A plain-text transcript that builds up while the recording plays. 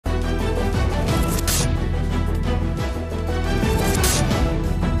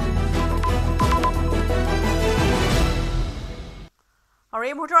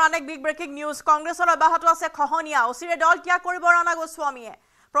এই মুহূৰ্তৰ অনেক বিগ ব্ৰেকিং নিউজ কংগ্ৰেছৰ অব্যাহত আছে খহনীয়া অচিৰে দল ত্যাগ কৰিব ৰাণা গোস্বামীয়ে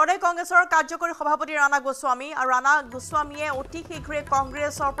প্ৰদেশ কংগ্ৰেছৰ কাৰ্যকৰী সভাপতি ৰাণা গোস্বামী আৰু ৰাণা গোস্বামীয়ে অতি শীঘ্ৰে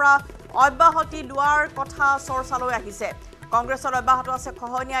কংগ্ৰেছৰ পৰা অব্যাহতি লোৱাৰ কথা চৰ্চালৈ আহিছে কংগ্ৰেছৰ অব্যাহত আছে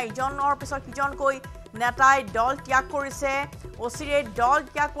খহনীয়া ইজনৰ পিছত সিজনকৈ নেতাই দল ত্যাগ কৰিছে অচিৰে দল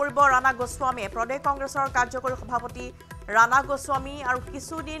ত্যাগ কৰিব ৰাণা গোস্বামীয়ে প্ৰদেশ কংগ্ৰেছৰ কাৰ্যকৰী সভাপতি ৰাণা গোস্বামী আৰু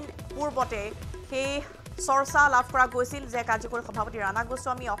কিছুদিন পূৰ্বতে সেই চৰ্চা লাভ কৰা গৈছিল যে কাৰ্যকৰী সভাপতি ৰাণা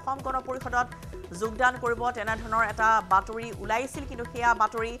গোস্বামী অসম গণ পৰিষদত যোগদান কৰিব তেনে ধৰণৰ এটা বাতৰি ওলাইছিল কিন্তু হেয়া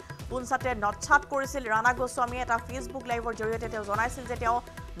বাতৰি পুনচাতে নচ্ছাত কৰিছিল ৰাণা গোস্বামীয়ে এটা ফেসবুক লাইভৰ জৰিয়তে তেওঁ জনাইছিল যে তেওঁ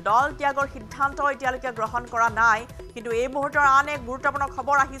দল ত্যাগৰ সিদ্ধান্ত এতিয়ালৈকে গ্ৰহণ কৰা নাই কিন্তু এই মুহূৰ্তৰ আন এক গুৰুত্বপূৰ্ণ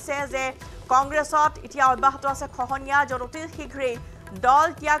খবৰ আহিছে যে কংগ্ৰেছত এতিয়া অব্যাহত আছে খহনীয়া য'ত অতি শীঘ্ৰেই দল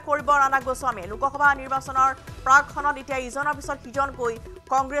ত্যাগ কৰিব ৰাণা গোস্বামী লোকসভা নিৰ্বাচনৰ প্ৰাকখনত এতিয়া ইজনৰ পিছত সিজনকৈ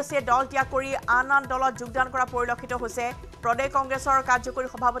কংগ্ৰেছে দল ত্যাগ কৰি আন দলত যোগদান কৰা পৰিলক্ষিত হৈছে প্ৰদেশ কংগ্ৰেছৰ কাৰ্যকৰী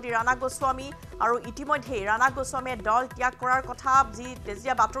সভাপতি ৰাণা গোস্বামী আৰু ইতিমধ্যে ৰাণা গোস্বামীয়ে দল ত্যাগ কৰাৰ কথা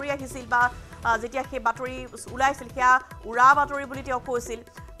যেতিয়া বাতৰি আহিছিল বা যেতিয়া সেই বাতৰি ওলাইছিল সেয়া উৰা বাতৰি বুলি তেওঁ কৈছিল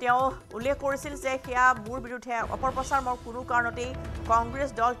তেওঁ উল্লেখ কৰিছিল যে সেয়া মোৰ বিৰুদ্ধে অপপ্ৰচাৰ মই কোনো কাৰণতেই কংগ্ৰেছ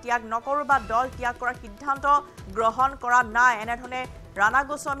দল ত্যাগ নকৰোঁ বা দল ত্যাগ কৰাৰ সিদ্ধান্ত গ্ৰহণ কৰা নাই এনেধৰণে ৰাণা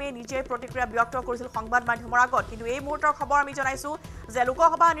গোস্বামীয়ে নিজে প্ৰতিক্ৰিয়া ব্যক্ত কৰিছিল সংবাদ মাধ্যমৰ আগত কিন্তু এই মুহূৰ্তৰ খবৰ আমি জনাইছো যে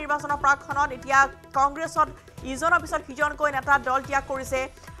লোকসভা নিৰ্বাচনৰ প্ৰাকখনত এতিয়া কংগ্ৰেছত ইজনৰ পিছত সিজনকৈ নেতা দল ত্যাগ কৰিছে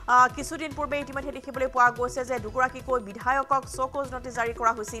কিছুদিন পূৰ্বে ইতিমধ্যে দেখিবলৈ পোৱা গৈছে যে দুগৰাকীকৈ বিধায়কক চকজ নটিচ জাৰি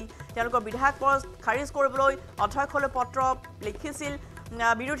কৰা হৈছিল তেওঁলোকৰ বিধায়ক পদ খাৰিজ কৰিবলৈ অধ্যক্ষলৈ পত্ৰ লিখিছিল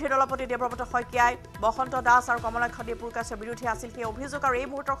বিৰোধী দলপতি দেৱব্ৰত শইকীয়াই বসন্ত দাস আৰু কমলাক্ষ দেৱপুৰকাশৰ বিৰুদ্ধে আছিল সেই অভিযোগ আৰু এই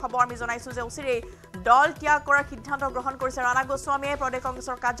মুহূৰ্তৰ খবৰ আমি জনাইছো যে উচিৰে দল ত্যাগ কৰাৰ সিদ্ধান্ত গ্ৰহণ কৰিছে ৰাণা গোস্বামীয়ে প্ৰদেশ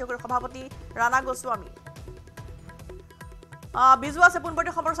কংগ্ৰেছৰ কাৰ্যকৰী সভাপতি ৰাণা গোস্বামী বিজু আছে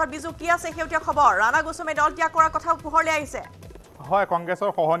পোনপটীয়া খবৰ চাৰ বিজু কি আছে হেউটিয়া খবৰ ৰাণা গোস্বামীয়ে দল ত্যাগ কৰাৰ কথা পোহৰলৈ আহিছে হয়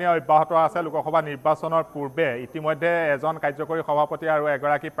কংগ্ৰেছৰ খহনীয়া অব্যাহত আছে লোকসভা নিৰ্বাচনৰ পূৰ্বে ইতিমধ্যে এজন কাৰ্যকৰী সভাপতি আৰু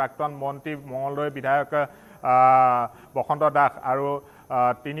এগৰাকী প্ৰাক্তন মন্ত্ৰী মঙলদৈ বিধায়ক বসন্ত দাস আৰু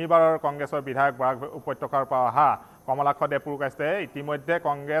তিনিবাৰৰ কংগ্ৰেছৰ বিধায়ক বৰাক উপত্যকাৰ পৰা অহা কমলাক্ষ দেৱপুৰকাশে ইতিমধ্যে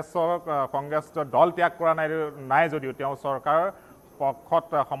কংগ্ৰেছ দল ত্যাগ কৰা নাই যদিও তেওঁ চৰকাৰৰ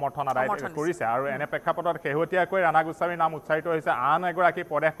পক্ষত সমৰ্থন আদায় কৰিছে আৰু এনে প্ৰেক্ষাপটত শেহতীয়াকৈ ৰাণা গোস্বামীৰ নাম উচ্চাৰিত হৈছে আন এগৰাকী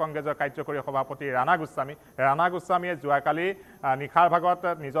প্ৰদেশ কংগ্ৰেছৰ কাৰ্যকৰী সভাপতি ৰাণা গোস্বামীয়ে যোৱাকালি নিশাৰ ভাগত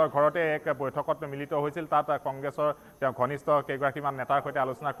নিজৰ ঘৰতে এক বৈঠকত মিলিত হৈছিল তাত কংগ্ৰেছৰ তেওঁ ঘনিষ্ঠ কেইগৰাকীমান নেতাৰ সৈতে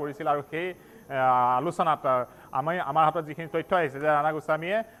আলোচনা কৰিছিল আৰু সেই আলোচনাত আমাৰ হাতত যিখিনি তথ্য আহিছে যে ৰাণা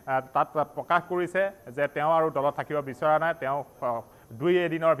গোস্বামীয়ে তাত প্ৰকাশ কৰিছে যে তেওঁ আৰু দলত থাকিব বিচৰা নাই তেওঁ 2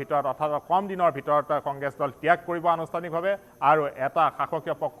 এদিনৰ ভিতৰত অৰ্থাৎ কম দিনৰ ভিতৰত কংগ্ৰেছ দল ত্যাগ কৰিব আনুষ্ঠানিকভাৱে আৰু এটা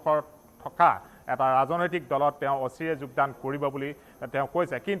শাসকীয় পক্ষৰ থকা এটা ৰাজনৈতিক দলত তেওঁ অচিৰে যোগদান কৰিব বুলি তেওঁ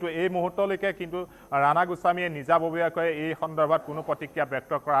কৈছে কিন্তু এই মুহূৰ্তলৈকে কিন্তু ৰাণা গোস্বামীয়ে নিজাববীয়াকৈ এই সন্দৰ্ভত কোনো প্ৰতিক্ৰিয়া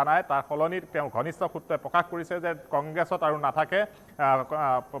ব্যক্ত কৰা নাই তাৰ সলনি তেওঁ ঘনিষ্ঠ সূত্ৰই প্ৰকাশ কৰিছে যে কংগ্ৰেছত আৰু নাথাকে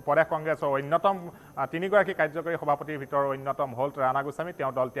প্ৰদেশ কংগ্ৰেছৰ অন্যতম তিনিগৰাকী কাৰ্যকৰী সভাপতিৰ ভিতৰত অন্যতম হ'ল ৰাণা গোস্বামী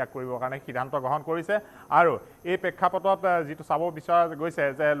তেওঁ দল ত্যাগ কৰিবৰ কাৰণে সিদ্ধান্ত গ্ৰহণ কৰিছে আৰু এই প্ৰেক্ষাপটত যিটো চাব বিচৰা গৈছে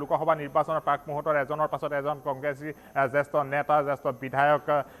যে লোকসভা নিৰ্বাচনৰ প্ৰাক মুহূৰ্তত এজনৰ পাছত এজন কংগ্ৰেছী জ্যেষ্ঠ নেতা জ্যেষ্ঠ বিধায়ক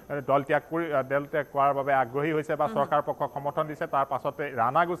দল ত্যাগ কৰাৰ বাবে আগ্ৰহী হৈছে বা চৰকাৰ পক্ষক সমৰ্থন দিছে তাৰ পাছতে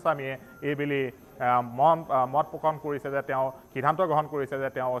ৰাণা গোস্বামীয়ে এইবেলি মত পোষণ কৰিছে যে তেওঁ সিদ্ধান্ত গ্ৰহণ কৰিছে যে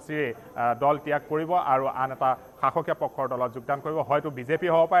তেওঁ অচিৰে দল ত্যাগ কৰিব আৰু আন এটা শাসকীয় পক্ষৰ দলত যোগদান কৰিব হয়তো বিজেপি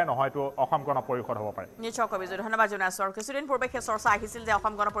হ'ব পাৰে নহয়তো অসম গণ পৰিষদ হ'ব পাৰে নিশ্চয়কৈ বিজয় ধন্যবাদ জনাইছোঁ আৰু কিছুদিন পূৰ্বে সেই চৰ্চা আহিছিল যে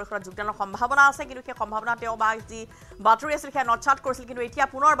অসম গণ পৰিষদত যোগদানৰ সম্ভাৱনা আছে কিন্তু সেই সম্ভাৱনা তেওঁ বা যি বাতৰি আছিল সেয়া নচ্ছাত কৰিছিল কিন্তু এতিয়া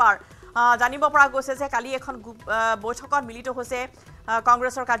পুনৰবাৰ জানিব পৰা গৈছে যে কালি এখন বৈঠকত মিলিত হৈছে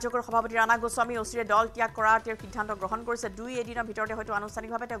কংগ্ৰেছৰ কাৰ্যকৰী সভাপতি ৰাণা গোস্বামী অচিৰে দল ত্যাগ কৰাৰ তেওঁ সিদ্ধান্ত গ্ৰহণ কৰিছে 2 এদিনৰ ভিতৰতে হয়তো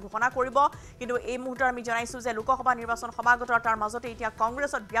আনুষ্ঠানিকভাৱে তেওঁ ঘোষণা কৰিব কিন্তু এই মুহূৰ্তত আমি জনাইছোঁ যে লোকসভা নিৰ্বাচন সমাগত তাৰ মাজতে এতিয়া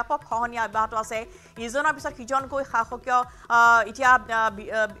কংগ্ৰেছত ব্যাপক খহনীয়া অব্যাহত আছে ইজনৰ পিছত সিজনকৈ শাসকীয় এতিয়া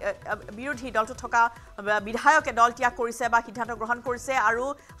বিৰোধী দলটোত থকা বিধায়কে দল ত্যাগ কৰিছে বা সিদ্ধান্ত গ্ৰহণ কৰিছে আৰু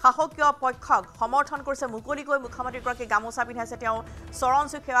শাসকীয় পক্ষক সমৰ্থন কৰিছে মুকলিকৈ মুখ্যমন্ত্ৰীগৰাকী গামোচা পিন্ধাইছে তেওঁ চৰণ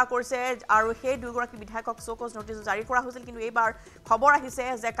চুই সেৱা কৰিছে আৰু সেই দুগৰাকী বিধায়কক চকজ নটিচ জাৰি কৰা হৈছিল কিন্তু এইবাৰ খবৰ আহিছে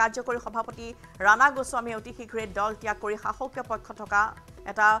যে কাৰ্যকৰী সভাপতি ৰাণা গোস্বামীয়ে অতি শীঘ্ৰে দল ত্যাগ কৰি শাসকীয় পক্ষ থকা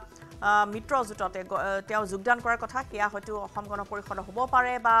এটা মিত্ৰজোঁটতে তেওঁ যোগদান কৰাৰ কথা সেয়া হয়তো অসম গণ পৰিষদ হ'ব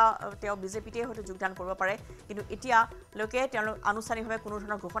পাৰে বা তেওঁ বিজেপিতে হয়তো যোগদান কৰিব পাৰে কিন্তু এতিয়ালৈকে তেওঁলোক আনুষ্ঠানিকভাৱে কোনো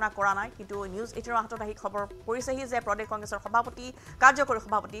ধৰণৰ ঘোষণা কৰা নাই কিন্তু নিউজ 18ৰ হাতত আহি খবৰ পৰিছেহি যে প্ৰদেশ কংগ্ৰেছৰ সভাপতি কাৰ্যকৰী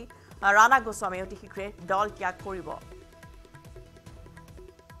সভাপতি ৰাণা গোস্বামীয়ে অতি শীঘ্ৰে দল ত্যাগ কৰিব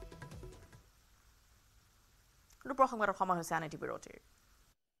দুপৰ সংবাদৰ সময় হৈছে আন এটি বিৰতিৰ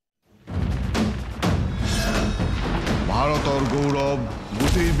ভাৰতৰ গৌৰৱ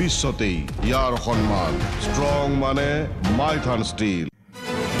গোটেই বিশ্বতেই ইয়াৰ সন্মান ষ্ট্ৰং মানে মাইথান ষ্টীল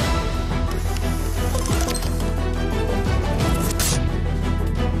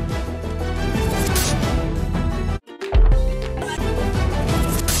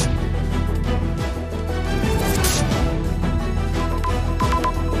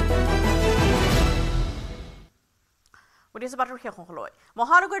বাতৰি শেষলৈ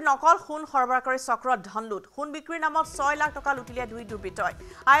মহানগৰীৰ নকল সোণ সৰবৰাহকাৰী চক্ৰত ধন লুট সোণ বিক্ৰীৰ নামত 6 লাখ টকা লুটিলে দুই দুৰ্বৃত্তই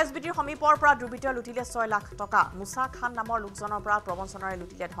আইএছবিটিৰ সমীপৰ পৰা দুৰ্বৃত্তই লুটিলে 6 লাখ টকা মুছা খান নামৰ লোকজনৰ পৰা প্ৰবঞ্চনাৰে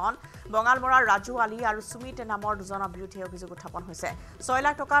লুটিলে ধন বঙালমৰাৰ ৰাজু আলী আৰু সুমিত নামৰ দুজনৰ বিৰুদ্ধে অভিযোগ উত্থাপন হৈছে 6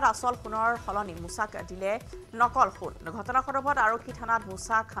 লাখ টকাৰ আসল সোণৰ সলনি মুছাক দিলে নকল সোণ ঘটনা সন্দৰ্ভত আৰক্ষী থানাত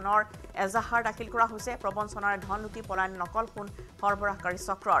মুছা খানৰ এজাহাৰ দাখিল কৰা হৈছে প্ৰবঞ্চনাৰে ধন লুটি পলায়ন নকল সোণ সৰবৰাহকাৰী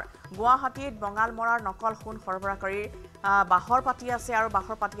চক্ৰৰ গুৱাহাটীত বঙালমৰাৰ নকল সোণ সৰবৰাহকাৰীৰ বাহৰ পাতি আছে আৰু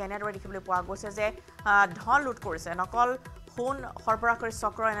বাহৰ পাতি এনেদৰে দেখিবলৈ পোৱা গৈছে যে ধন লুট কৰিছে নকল সোণ সৰবৰাহকাৰী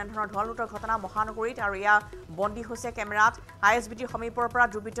চক্ৰৰ এনেধৰণৰ ধন লুটৰ ঘটনা মহানগৰীত আৰু ইয়া বন্দী হৈছে কেমেৰাত আইএছবিটিৰ সমীপৰ পৰা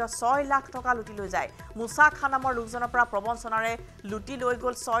দুৰ্বৃত্ত 6 লাখ টকা লুটি লৈ যায় মুছা খান নামৰ লোকজনৰ পৰা প্ৰবঞ্চনাৰে লুটি লৈ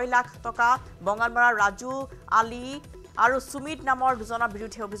গ'ল 6 লাখ টকা বঙালমৰাৰ ৰাজু আলী আৰু সুমিত নামৰ দুজনৰ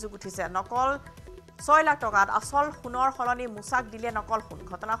বিৰুদ্ধে অভিযোগ উঠিছে নকল 6 লাখ টকাত আসল সোণৰ সলনি মুছাক দিলে নকল সোণ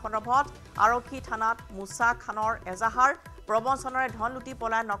ঘটনা সন্দৰ্ভত আৰক্ষী থানাত মুছা খানৰ এজাহাৰ প্ৰবঞ্চনাৰে ধন লুটি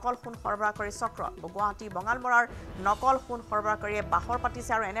পলায়ন নকল সোণ সৰবৰাহকাৰী চক্ৰ গুৱাহাটী বঙালমৰাৰ নকল সোণ সৰবৰাহকাৰীয়ে বাহৰ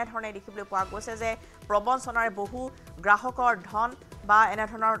পাতিছে আৰু এনেধৰণে দেখিবলৈ পোৱা গৈছে যে প্ৰবঞ্চনাৰে বহু গ্ৰাহকৰ ধন বা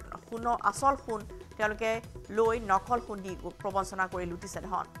এনেধৰণৰ সোণ আসল সোণ তেওঁলোকে লৈ নকল সোণ দি প্ৰবঞ্চনা কৰি লুটিছে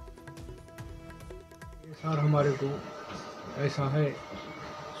ধন सर हमारे को ऐसा है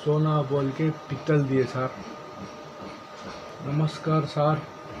सोना बोल के पित्तल दिए सर नमस्कार सर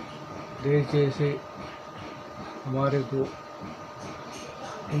देश जैसे हमारे को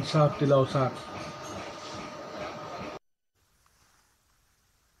इंसाफ दिलाओ सर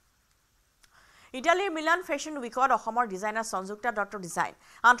ইটালীৰ মিলান ফেশ্বন উইকত অসমৰ ডিজাইনাৰ সংযুক্তা দত্তৰ ডিজাইন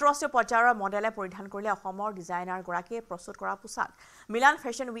আন্তঃৰাষ্ট্ৰীয় পৰ্যায়ৰ মডেলে পৰিধান কৰিলে অসমৰ ডিজাইনাৰ গৰাকীয়ে প্ৰস্তুত কৰা পোছাক মিলান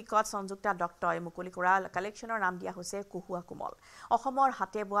ফেশ্বন উইকত সংযুক্তা দত্তই মুকলি কৰা কালেকশ্যনৰ নাম দিয়া হৈছে কুহুৱা কোমল অসমৰ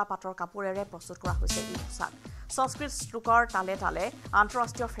হাতে বোৱা পাটৰ কাপোৰেৰে প্ৰস্তুত কৰা হৈছে এই পোছাক সংস্কৃত শ্লোকৰ তালে তালে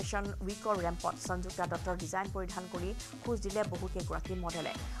আন্তঃৰাষ্ট্ৰীয় ফেশ্বন উইকৰ ৰেম্পত সংযুক্তা দত্তৰ ডিজাইন পৰিধান কৰি খোজ দিলে বহুকেইগৰাকী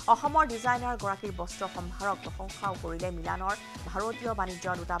মডেলে অসমৰ ডিজাইনাৰ গৰাকীৰ বস্ত্ৰ সম্ভাৰক প্ৰশংসাও কৰিলে মিলানৰ ভাৰতীয় বাণিজ্য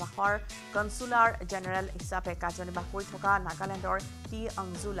দূতাবাসৰ কনচুলাৰ জেনেৰেল হিচাপে কাৰ্যনিৰ্বাহ কৰি থকা নাগালেণ্ডৰ T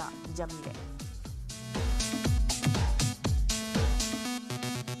অংজুলা জামিলে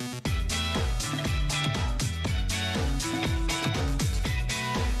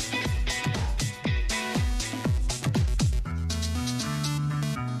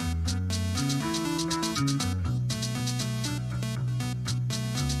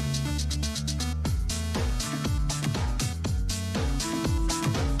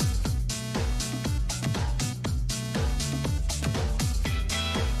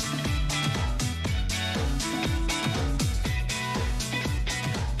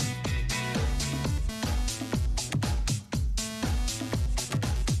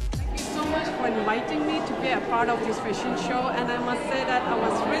inviting me to be a part of this fashion show, and I must say that I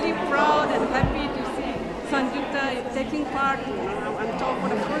was really proud and happy to see Sanjukta taking part on top for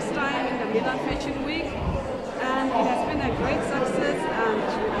the first time in the Milan Fashion Week, and it has been a great success. And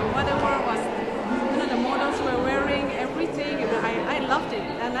whatever was the models were wearing, everything, I loved it.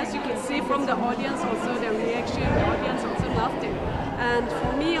 And as you can see from the audience, also the reaction, the audience also loved it. And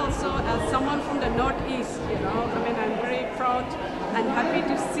for me also, as someone from the Northeast, I'm very proud and happy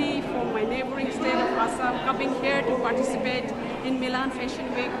to see from my neighboring state of Assam coming here to participate in Milan Fashion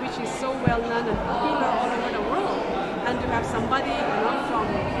Week, which is so well known and popular all over the world. And to have somebody from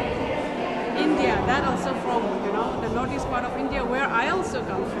India, that also from the northeast part of India, where I also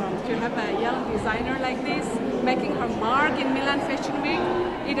come from, to have a young designer like this making her mark in Milan Fashion Week,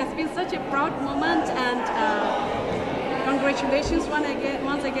 it has been such a proud moment. And congratulations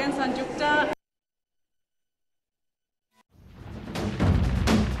once again, Sanjukta.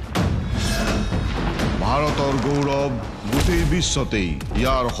 ভাৰতৰ গৌৰৱ গোটেই বিশ্বতেই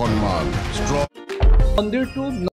ইয়াৰ সন্মান